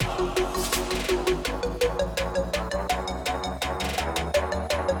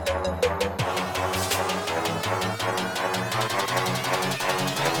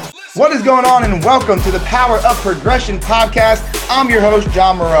What is going on, and welcome to the Power of Progression podcast. I'm your host,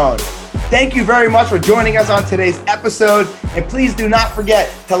 John Marone. Thank you very much for joining us on today's episode. And please do not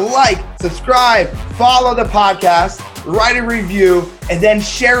forget to like, subscribe, follow the podcast, write a review, and then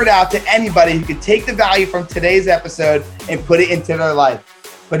share it out to anybody who could take the value from today's episode and put it into their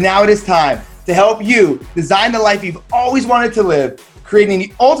life. But now it is time to help you design the life you've always wanted to live, creating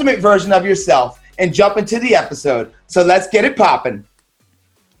the ultimate version of yourself, and jump into the episode. So let's get it popping.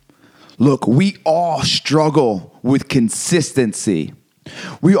 Look, we all struggle with consistency.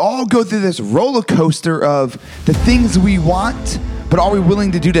 We all go through this roller coaster of the things we want, but are we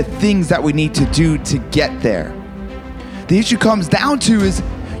willing to do the things that we need to do to get there? The issue comes down to is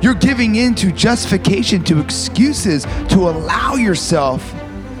you're giving in to justification, to excuses, to allow yourself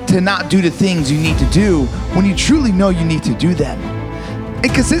to not do the things you need to do when you truly know you need to do them.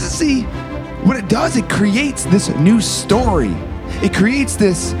 And consistency, what it does, it creates this new story. It creates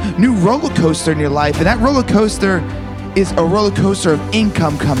this new roller coaster in your life, and that roller coaster is a roller coaster of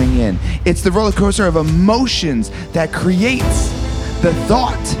income coming in. It's the roller coaster of emotions that creates the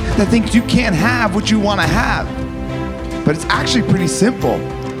thought that thinks you can't have what you want to have. But it's actually pretty simple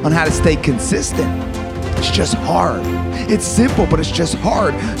on how to stay consistent. It's just hard. It's simple, but it's just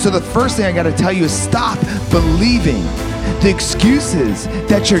hard. So the first thing I got to tell you is stop believing the excuses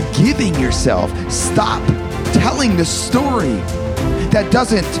that you're giving yourself. Stop telling the story that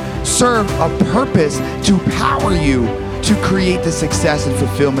doesn't serve a purpose to power you to create the success and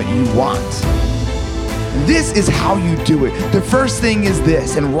fulfillment you want. This is how you do it. The first thing is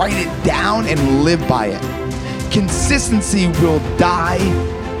this, and write it down and live by it. Consistency will die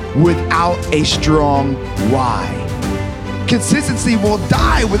without a strong why. Consistency will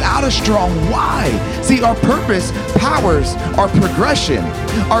die without a strong why. See, our purpose powers our progression.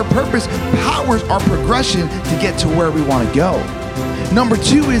 Our purpose powers our progression to get to where we want to go. Number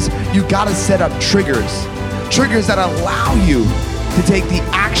two is you got to set up triggers. Triggers that allow you to take the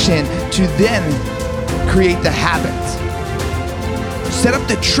action to then create the habits. Set up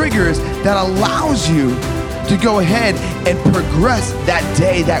the triggers that allows you to go ahead and progress that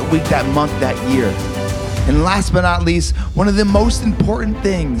day, that week, that month, that year. And last but not least, one of the most important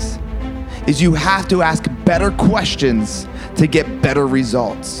things is you have to ask better questions to get better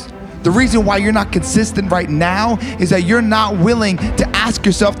results. The reason why you're not consistent right now is that you're not willing to ask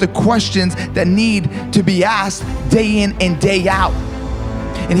yourself the questions that need to be asked day in and day out.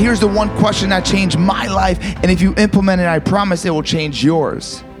 And here's the one question that changed my life, and if you implement it, I promise it will change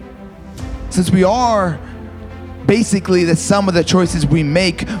yours. Since we are basically the sum of the choices we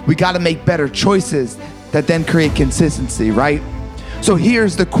make, we got to make better choices that then create consistency, right? So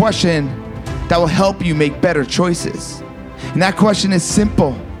here's the question that will help you make better choices. And that question is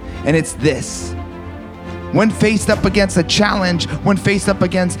simple. And it's this: when faced up against a challenge, when faced up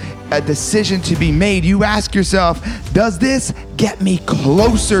against a decision to be made, you ask yourself, does this get me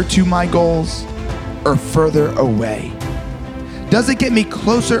closer to my goals or further away? Does it get me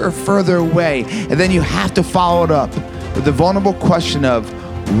closer or further away? And then you have to follow it up with the vulnerable question of,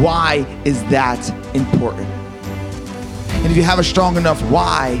 why is that important? And if you have a strong enough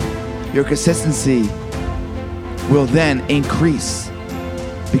why, your consistency will then increase.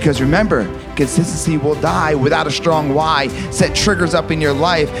 Because remember, consistency will die without a strong why. Set triggers up in your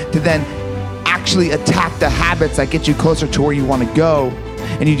life to then actually attack the habits that get you closer to where you want to go.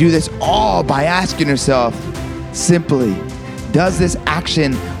 And you do this all by asking yourself simply, does this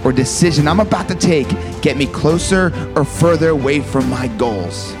action or decision I'm about to take get me closer or further away from my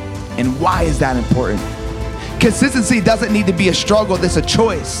goals? And why is that important? Consistency doesn't need to be a struggle, it's a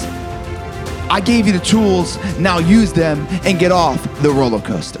choice. I gave you the tools, now use them and get off the roller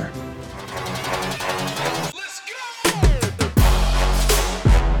coaster.